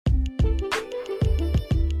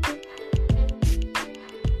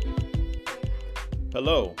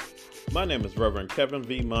Hello, my name is Reverend Kevin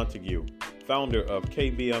V. Montague, founder of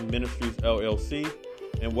KVM Ministries, LLC,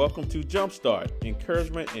 and welcome to Jumpstart,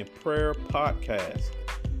 Encouragement and Prayer Podcast.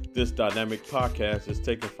 This dynamic podcast is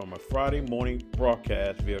taken from a Friday morning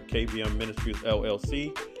broadcast via KVM Ministries,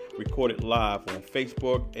 LLC, recorded live on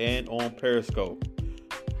Facebook and on Periscope.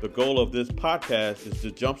 The goal of this podcast is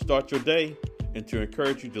to jumpstart your day and to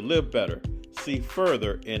encourage you to live better, see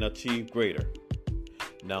further, and achieve greater.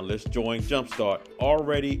 Now let's join Jumpstart,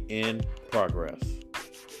 already in progress.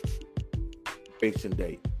 Expiration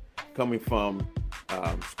date, coming from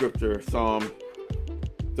Scripture, Psalm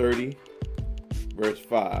 30, verse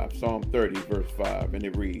 5. Psalm 30, verse 5, and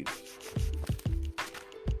it reads,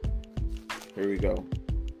 here we go.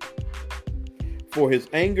 For his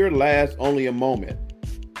anger lasts only a moment,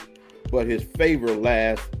 but his favor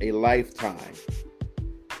lasts a lifetime.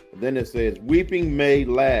 And then it says, weeping may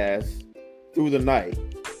last through the night,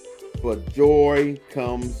 but joy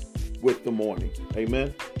comes with the morning.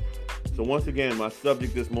 Amen. So once again, my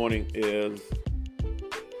subject this morning is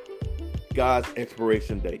God's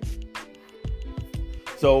expiration date.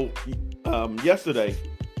 So yesterday,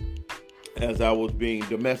 as I was being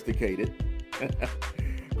domesticated,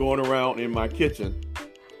 going around in my kitchen,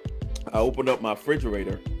 I opened up my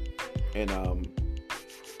refrigerator and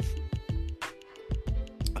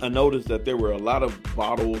I noticed that there were a lot of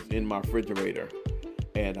bottles in my refrigerator.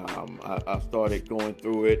 And I started going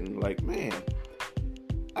through it and like, man,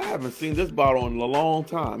 I haven't seen this bottle in a long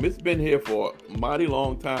time. It's been here for a mighty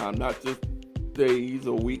long time, not just days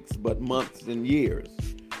or weeks, but months and years.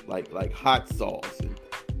 Like hot sauce and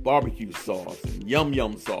barbecue sauce and yum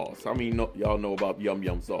yum sauce. I mean, y'all know about yum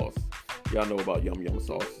yum sauce. Y'all know about yum yum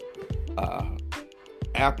sauce.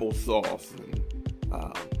 Apple sauce. And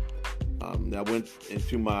I went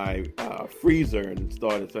into my freezer and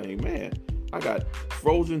started saying, man, I got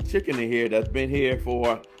frozen chicken in here that's been here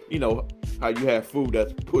for, you know, how you have food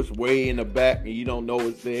that's pushed way in the back and you don't know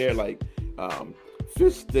it's there, like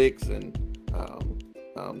fish sticks and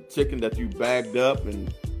chicken that you bagged up,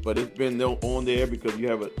 but it's been on there because you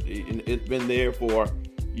have it's been there for,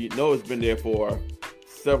 you know, it's been there for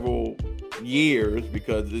several years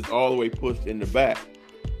because it's all the way pushed in the back.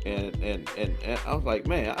 And I was like,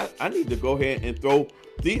 man, I need to go ahead and throw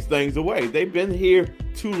these things away. They've been here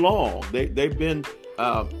too long. They've been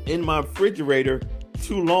in my refrigerator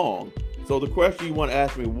too long. So the question you want to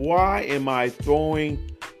ask me, why am I throwing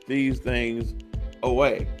these things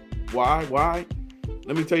away? Why?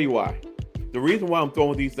 Let me tell you why. The reason why I'm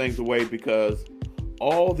throwing these things away is because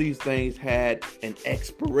all these things had an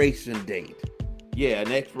expiration date. Yeah,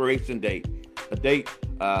 an expiration date.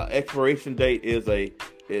 Expiration date is a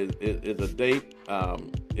date.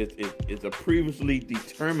 It's a previously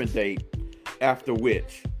determined date after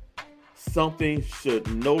which something should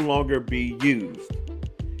no longer be used,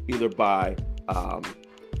 either by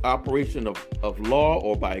operation of law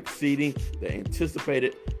or by exceeding the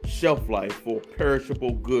anticipated shelf life for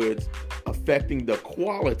perishable goods, affecting the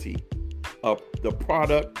quality of the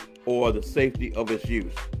product or the safety of its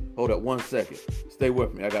use. Hold up 1 second. Stay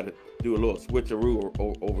with me. I got to do a little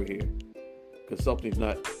switcheroo over here because something's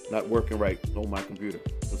not working right on my computer.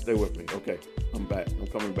 So stay with me. Okay, I'm back. I'm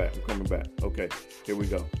coming back. Okay, here we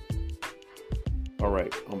go. All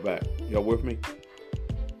right, I'm back. Y'all with me?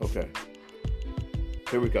 Okay,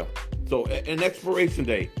 here we go. So an expiration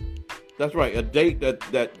date. That's right, a date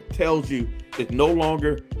that tells you it's no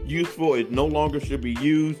longer useful. It no longer should be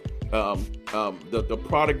used. The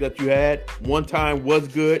product that you had one time was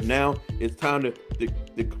good. Now it's time to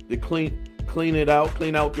clean it out,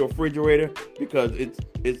 clean out your refrigerator because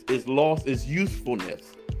it's lost its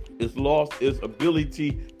usefulness. It's lost its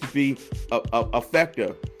ability to be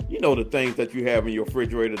effective. You know, the things that you have in your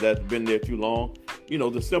refrigerator that's been there too long. You know,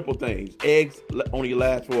 the simple things. Eggs only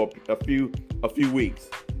last for a few weeks.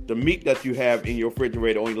 The meat that you have in your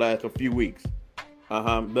refrigerator only lasts a few weeks.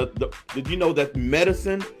 Did you know that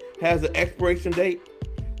medicine has an expiration date?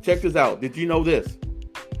 Check this out. Did you know this?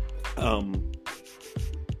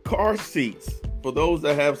 Car seats, for those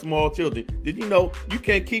that have small children, did you know you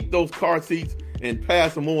can't keep those car seats and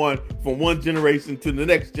pass them on from one generation to the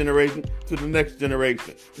next generation to the next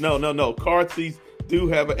generation? No. Car seats do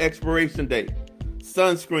have an expiration date.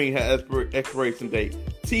 Sunscreen has expiration date.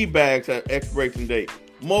 Tea bags have expiration date.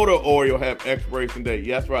 Motor oil have expiration date.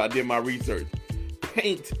 Yeah, that's right. I did my research.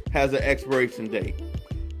 Paint has an expiration date.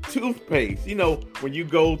 Toothpaste. You know, when you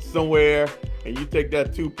go somewhere and you take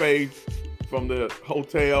that toothpaste from the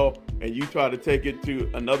hotel and you try to take it to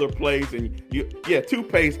another place and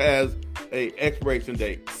toothpaste has a expiration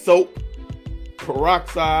date. Soap,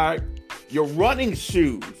 peroxide, your running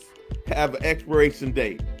shoes have an expiration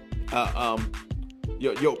date.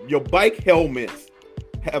 Your bike helmets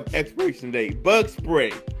have expiration date. Bug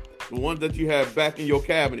spray, the ones that you have back in your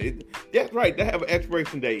cabinet, that's right, they have an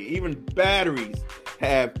expiration date. Even batteries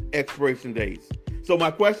have expiration dates. So my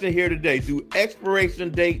question here today, do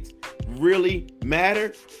expiration dates really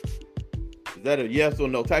matter? Is that a yes or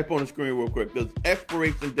no? Type on the screen real quick. Does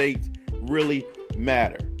expiration dates really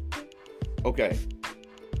matter? Okay.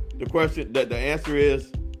 The answer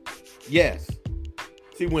is yes.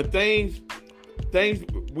 See, when things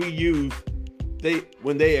we use,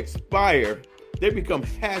 when they expire, they become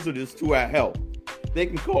hazardous to our health. They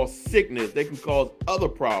can cause sickness. They can cause other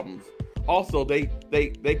problems. Also, they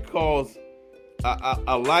cause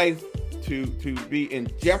a life to be in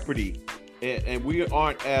jeopardy, and we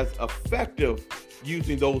aren't as effective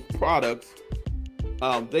using those products.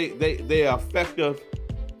 They affect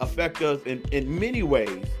us in many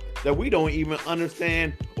ways that we don't even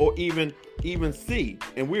understand or even see.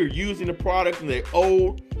 And we're using the products and they're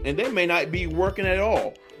old and they may not be working at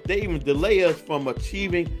all. They even delay us from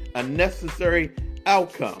achieving a necessary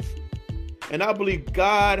outcome. And I believe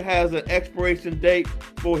God has an expiration date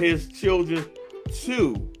for his children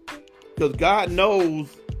too, because God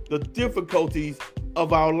knows the difficulties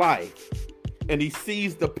of our life and he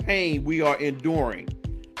sees the pain we are enduring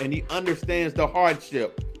and he understands the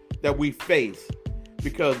hardship that we face,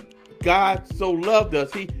 because God so loved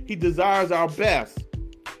us, he desires our best,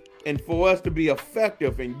 and for us to be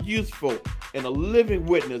effective and useful and a living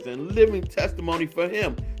witness and living testimony for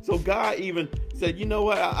him. So God even said, you know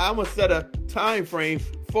what, I'm going to set a time frame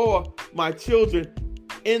for my children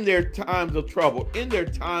in their times of trouble, in their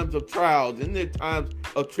times of trials, in their times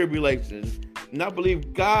of tribulations. And I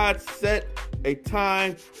believe God set a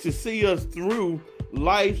time to see us through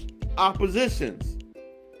life's oppositions.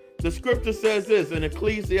 The scripture says this in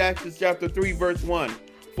Ecclesiastes chapter 3, verse 1,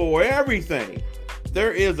 for everything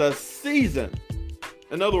there is a season.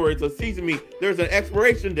 In other words, a season means there's an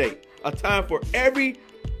expiration date, a time for every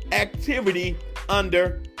activity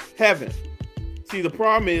under heaven. See, the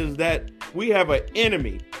problem is that we have an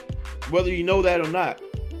enemy, whether you know that or not,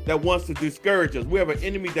 that wants to discourage us. We have an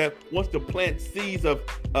enemy that wants to plant seeds of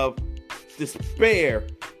despair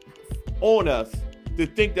on us, to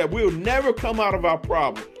think that we'll never come out of our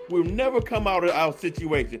problem. We'll never come out of our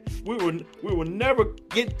situation. We will never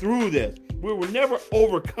get through this. We will never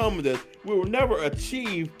overcome this. We will never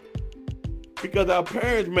achieve because our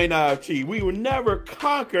parents may not achieve. We will never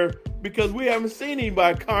conquer because we haven't seen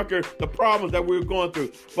anybody conquer the problems that we're going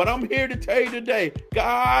through. But I'm here to tell you today,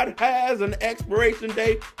 God has an expiration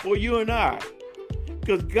date for you and I,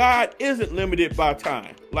 because God isn't limited by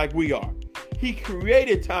time like we are. He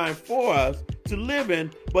created time for us to live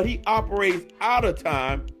in, but he operates out of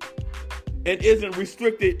time and isn't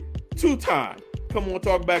restricted to time. Come on,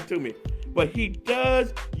 talk back to me. But he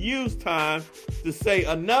does use time to say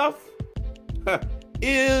enough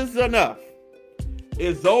is enough.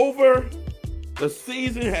 It's over. The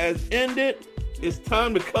season has ended. It's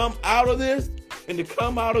time to come out of this and to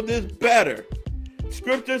come out of this better.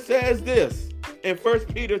 Scripture says this in 1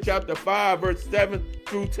 Peter chapter 5, verse 7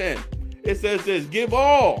 through 10. It says this, give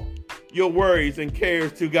all your worries and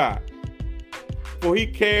cares to God, for he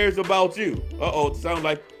cares about you. Sound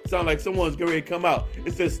like someone's getting ready to come out.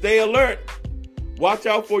 It says, stay alert. Watch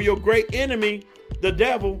out for your great enemy, the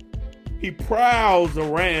devil. He prowls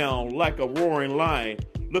around like a roaring lion,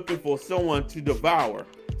 looking for someone to devour.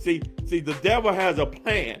 See, the devil has a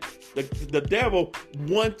plan. The devil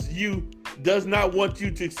does not want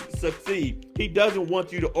you to succeed. He doesn't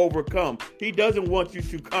want you to overcome. He doesn't want you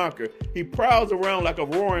to conquer. He prowls around like a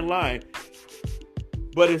roaring lion.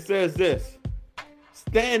 But it says this,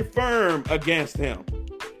 stand firm against him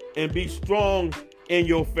and be strong in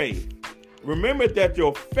your faith. Remember that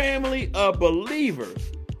your family of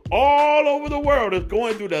believers all over the world is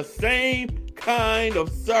going through the same kind of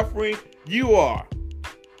suffering you are.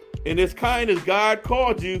 And this kind is God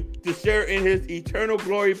called you to share in his eternal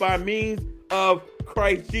glory by means of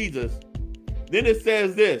Christ Jesus. Then it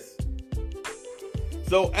says this,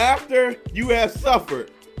 so after you have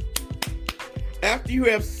suffered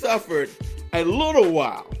a little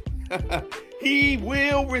while, he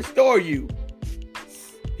will restore you.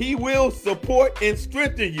 He will support and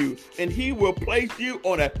strengthen you, and he will place you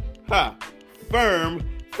on a firm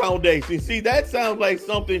foundation. See, that sounds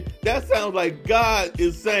like God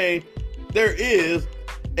is saying there is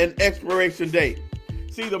an expiration date.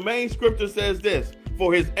 See, the main scripture says this,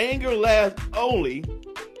 for his anger lasts only,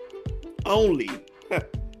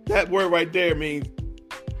 that word right there means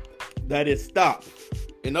that it stops.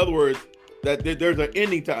 In other words, that there's an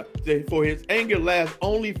ending time. For his anger lasts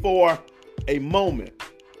only for a moment,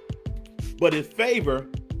 but his favor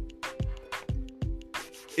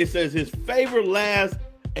it says his favor lasts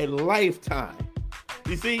a lifetime.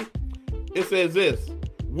 You see, it says this,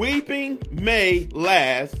 weeping may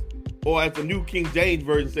last, or as the New King James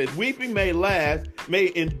Version says, weeping may last,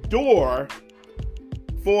 may endure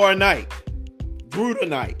for a night, through the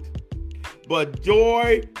night. But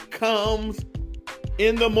joy comes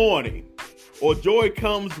in the morning, or joy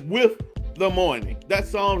comes with the morning. That's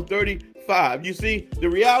Psalm 35. You see, the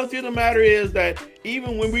reality of the matter is that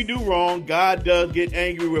even when we do wrong, God does get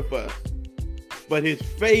angry with us. But his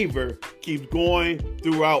favor keeps going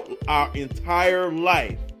throughout our entire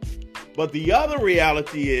life. But the other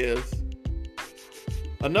reality is,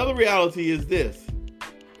 this.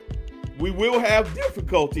 We will have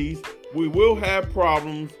difficulties. We will have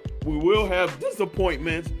problems. We will have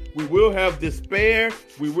disappointments. We will have despair.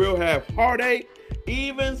 We will have heartache.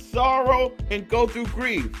 Even sorrow and go through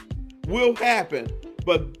grief will happen.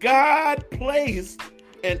 But God placed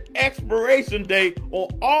an expiration date on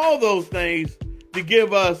all those things to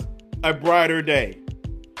give us a brighter day.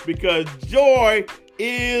 Because joy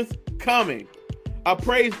is coming. I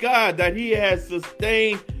praise God that he has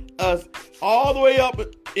sustained us all the way up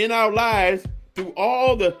in our lives through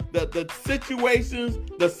all the situations,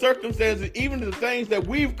 the circumstances, even the things that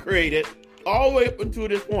we've created all the way up until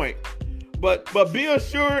this point. But be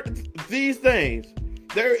assured these things,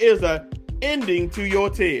 there is an ending to your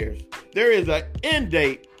tears. There is an end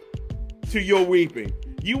date to your weeping.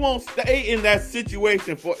 You won't stay in that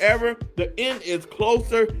situation forever. The end is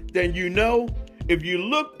closer than you know. If you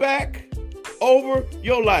look back over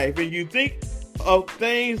your life and you think of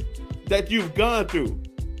things that you've gone through,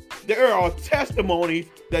 there are testimonies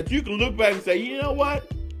that you can look back and say, you know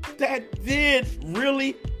what? That did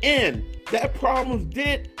really end. That problem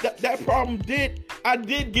did, I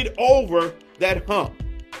did get over that hump.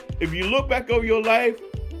 If you look back over your life,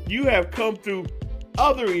 you have come through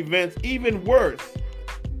other events even worse.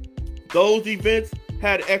 Those events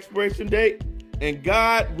had an expiration date, and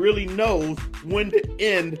God really knows when to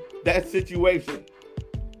end that situation.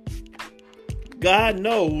 God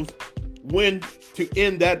knows when to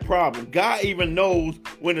end that problem. God even knows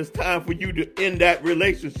when it's time for you to end that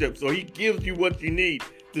relationship. So he gives you what you need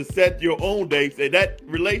to set your own date. Say, that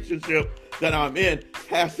relationship that I'm in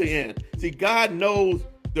has to end. See, God knows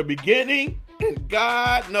the beginning and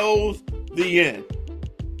God knows the end.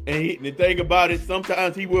 And the thing about it,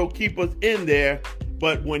 sometimes he will keep us in there,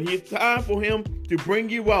 but when it's time for him to bring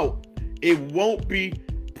you out, it won't be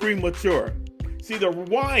premature. See, the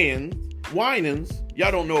Winans,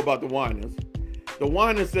 y'all don't know about the Winans. The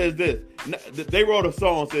Winans says this. They wrote a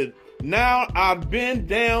song that says, now I've been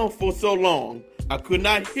down for so long, I could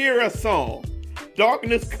not hear a song.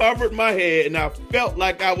 Darkness covered my head and I felt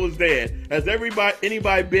like I was dead. Has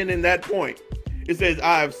anybody been in that point? It says,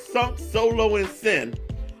 I have sunk so low in sin,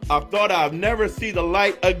 I thought I'd never see the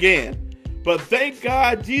light again. But thank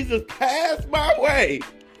God Jesus passed my way.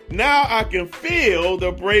 Now I can feel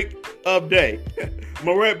the break of day.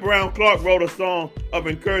 Marette Brown Clark wrote a song of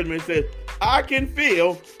encouragement. It says, I can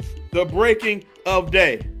feel the breaking of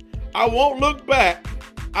day. I won't look back.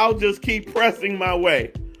 I'll just keep pressing my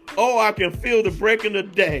way. Oh, I can feel the breaking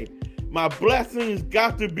of day. My blessings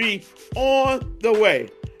got to be on the way.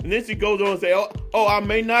 And then she goes on and say, oh, I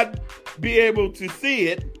may not be able to see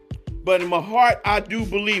it, but in my heart, I do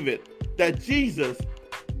believe it. That Jesus,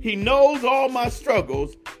 he knows all my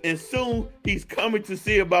struggles, and soon he's coming to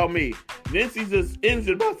see about me. And then she just ends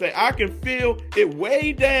it by saying, I can feel it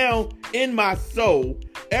way down in my soul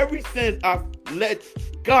ever since I've let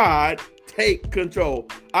God take control.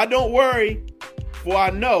 I don't worry, for I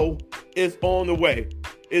know it's on the way.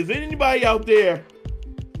 Is anybody out there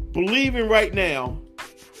believing right now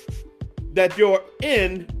that your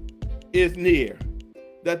end is near?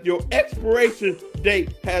 That your expiration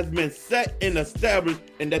date has been set and established,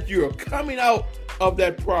 and that you are coming out of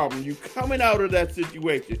that problem. You're coming out of that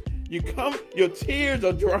situation. Your tears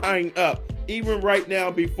are drying up even right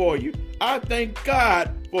now before you. I thank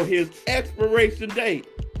God for his expiration date.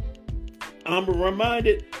 I'm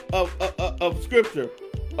reminded of scripture,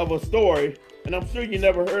 of a story, and I'm sure you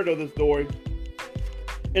never heard of the story.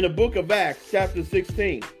 In the book of Acts, chapter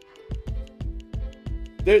 16.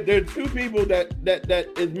 There are two people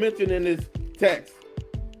that is mentioned in this text.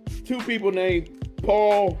 Two people named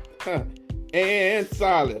Paul and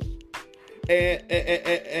Silas. And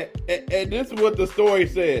this is what the story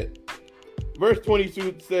said. Verse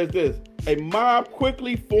 22 says this. A mob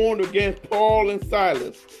quickly formed against Paul and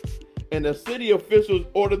Silas, and the city officials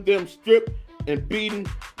ordered them stripped and beaten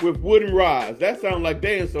with wooden rods. That sounds like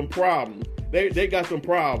they're in some problems. They got some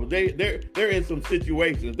problems. They're in some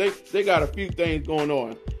situations. They got a few things going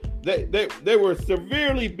on. They were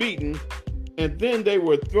severely beaten and then they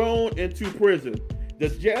were thrown into prison. The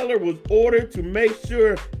jailer was ordered to make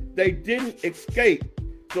sure they didn't escape.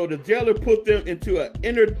 So the jailer put them into an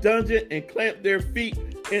inner dungeon and clamped their feet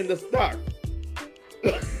in the stocks.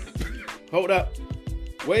 Hold up.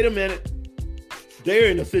 Wait a minute. They're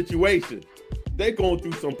in a situation. They're going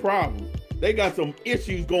through some problems. They got some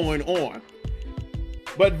issues going on.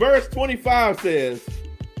 But verse 25 says,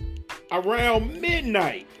 around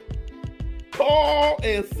midnight, Paul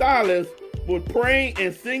and Silas were praying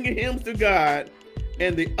and singing hymns to God,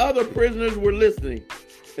 and the other prisoners were listening.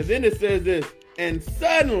 And then it says this, and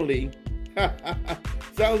suddenly,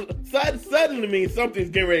 suddenly means something's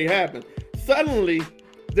getting ready to happen. Suddenly,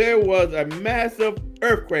 there was a massive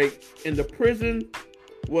earthquake, and the prison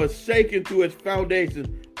was shaken to its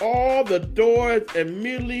foundation. All the doors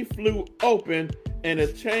immediately flew open, and the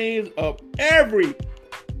chains of every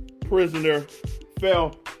prisoner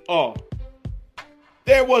fell off.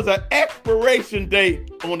 There was an expiration date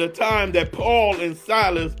on the time that Paul and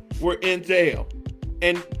Silas were in jail.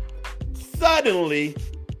 And suddenly,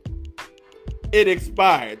 it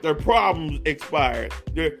expired. Their problems expired.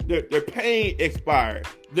 Their pain expired.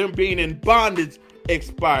 Them being in bondage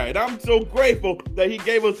expired. I'm so grateful that he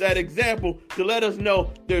gave us that example to let us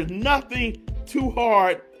know there's nothing too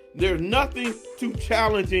hard, there's nothing too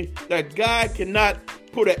challenging that God cannot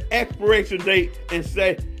put an expiration date and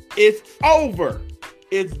say, it's over,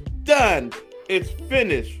 it's done, it's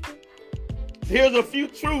finished. Here's a few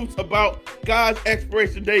truths about God's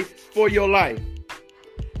expiration date for your life.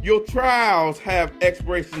 Your trials have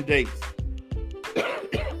expiration dates,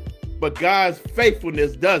 but God's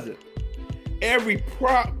faithfulness doesn't. Every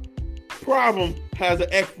problem has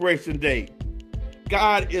an expiration date.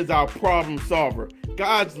 God is our problem solver.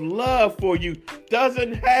 God's love for you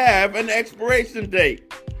doesn't have an expiration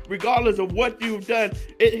date. Regardless of what you've done,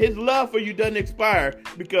 his love for you doesn't expire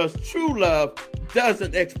because true love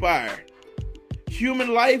doesn't expire.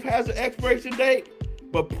 Human life has an expiration date,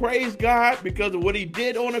 but praise God because of what he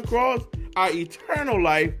did on the cross, our eternal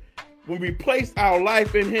life, when we place our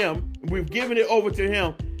life in him, we've given it over to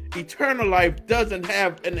him, eternal life doesn't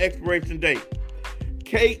have an expiration date.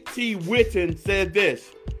 K.T. Whitten said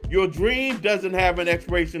this, your dream doesn't have an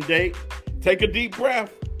expiration date. Take a deep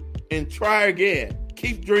breath and try again.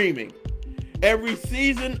 Keep dreaming. Every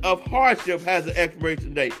season of hardship has an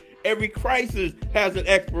expiration date. Every crisis has an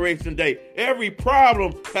expiration date. Every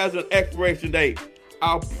problem has an expiration date.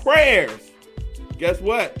 Our prayers, guess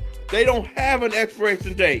what? They don't have an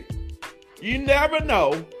expiration date. You never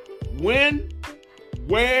know when,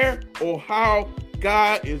 where, or how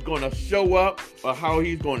God is going to show up or how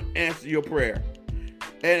he's going to answer your prayer.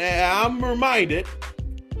 And I'm reminded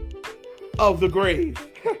of the grave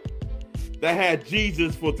that had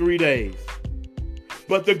Jesus for 3 days.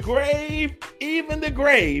 But the grave, even the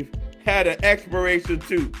grave, had an expiration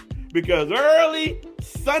too. Because early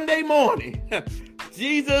Sunday morning,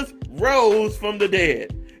 Jesus rose from the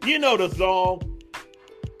dead. You know the song,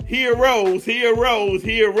 he arose, he arose,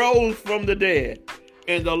 he arose from the dead.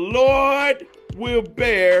 And the Lord will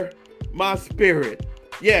bear my spirit.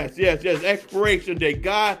 Yes, expiration date.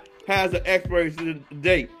 God has an expiration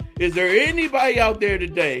date. Is there anybody out there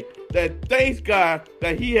today that thanks God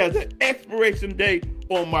that he has an expiration date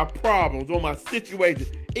on my problems, on my situation?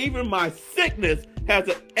 Even my sickness has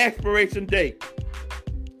an expiration date.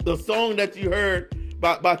 The song that you heard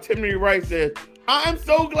by Timothy Wright says, I'm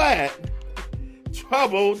so glad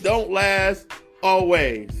trouble don't last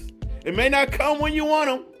always. It may not come when you want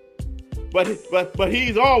him, but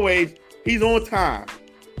he's on time.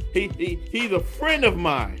 He's a friend of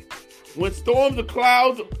mine. When storm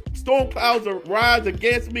clouds arise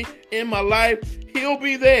against me in my life, he'll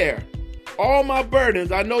be there. All my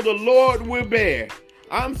burdens, I know the Lord will bear.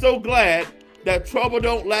 I'm so glad that trouble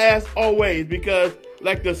don't last always because,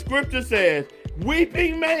 like the scripture says,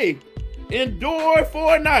 weeping may endure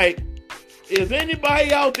for a night. Is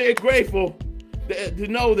anybody out there grateful to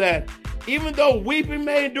know that even though weeping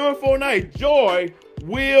may endure for a night, joy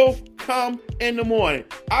will come in the morning?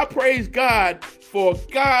 I praise God for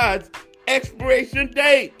God's expiration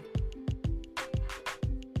date.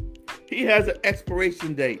 He has an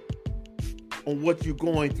expiration date on what you're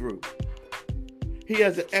going through. He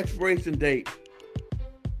has an expiration date.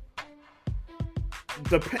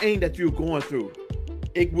 The pain that you're going through,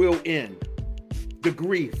 it will end. The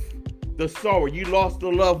grief, the sorrow, you lost a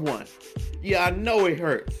loved one. Yeah, I know it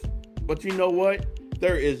hurts. But you know what?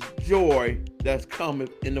 There is joy that's coming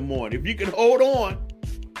in the morning. If you can hold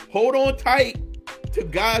on tight to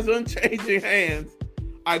God's unchanging hands,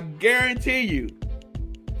 I guarantee you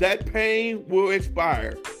that pain will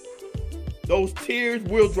expire. Those tears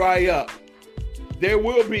will dry up. there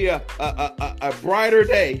will be a brighter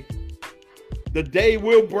day. The day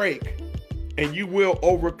will break, and you will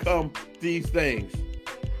overcome these things.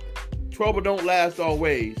 Trouble don't last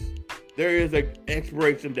always. There is an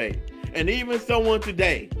expiration date. And even someone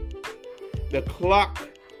today, the clock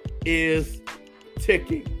is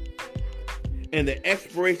ticking. And the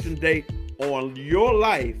expiration date on your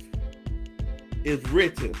life is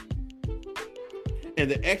written. And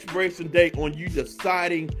the expiration date on you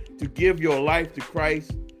deciding to give your life to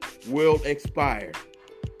Christ will expire.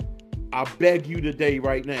 I beg you today,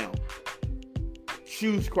 right now,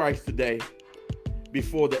 choose Christ today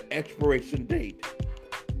before the expiration date.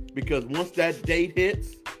 Because once that date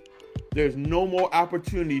hits, there's no more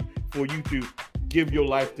opportunity for you to give your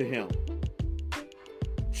life to Him.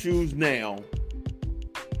 Choose now.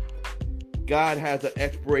 God has an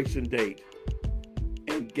expiration date.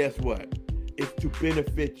 And guess what? It's to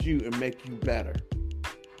benefit you and make you better.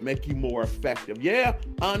 Make you more effective. Yeah,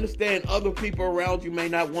 I understand other people around you may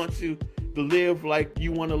not want to live like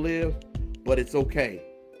you want to live, but it's okay.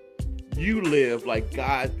 You live like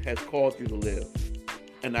God has called you to live.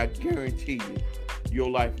 And I guarantee you, your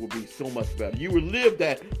life will be so much better. You will live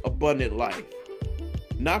that abundant life.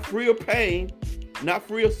 Not free of pain, not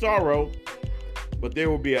free of sorrow, but there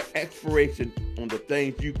will be an expiration on the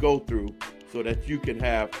things you go through so that you can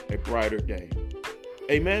have a brighter day.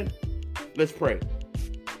 Amen? Let's pray.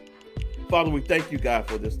 Father, we thank you, God,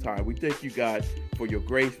 for this time. We thank you, God, for your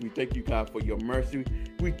grace. We thank you, God, for your mercy.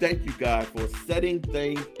 We thank you, God, for setting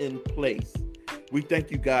things in place. We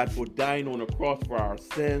thank you, God, for dying on the cross for our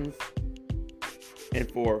sins and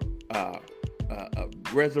for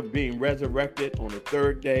being resurrected on the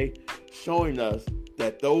third day, showing us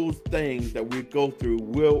that those things that we go through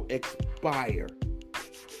will expire.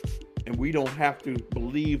 And we don't have to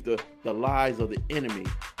believe the lies of the enemy,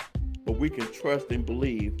 but we can trust and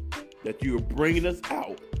believe that you are bringing us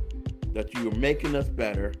out, that you are making us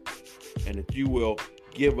better, and that you will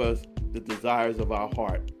give us the desires of our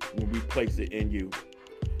heart when we place it in you.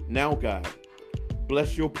 Now, God,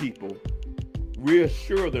 bless your people.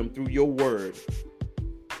 Reassure them through your word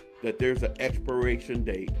that there's an expiration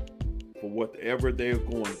date for whatever they're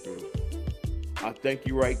going through. I thank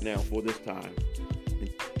you right now for this time.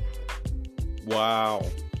 Wow,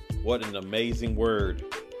 what an amazing word.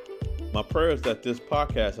 My prayer is that this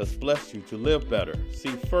podcast has blessed you to live better, see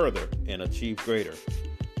further, and achieve greater.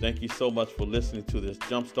 Thank you so much for listening to this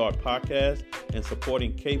Jumpstart podcast and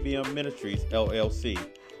supporting KVM Ministries, LLC,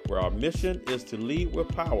 where our mission is to lead with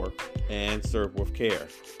power and serve with care.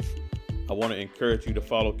 I want to encourage you to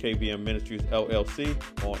follow KVM Ministries, LLC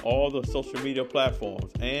on all the social media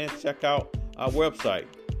platforms and check out our website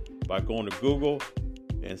by going to Google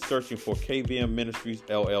and searching for KVM Ministries,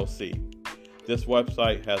 LLC. This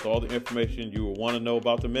website has all the information you will want to know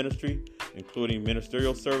about the ministry, including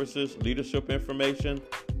ministerial services, leadership information,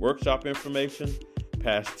 workshop information,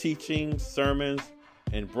 past teachings, sermons,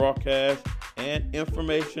 and broadcasts, and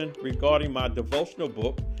information regarding my devotional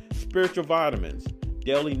book, Spiritual Vitamins,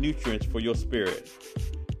 Daily Nutrients for Your Spirit.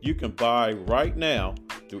 You can buy right now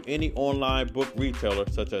through any online book retailer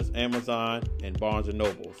such as Amazon and Barnes &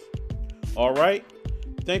 Nobles. All right,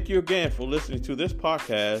 thank you again for listening to this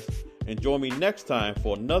podcast, and join me next time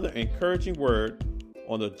for another encouraging word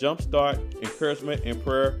on the Jumpstart Encouragement and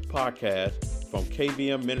Prayer podcast from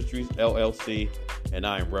KVM Ministries, LLC, and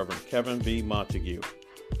I am Reverend Kevin V. Montague.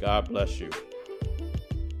 God bless you.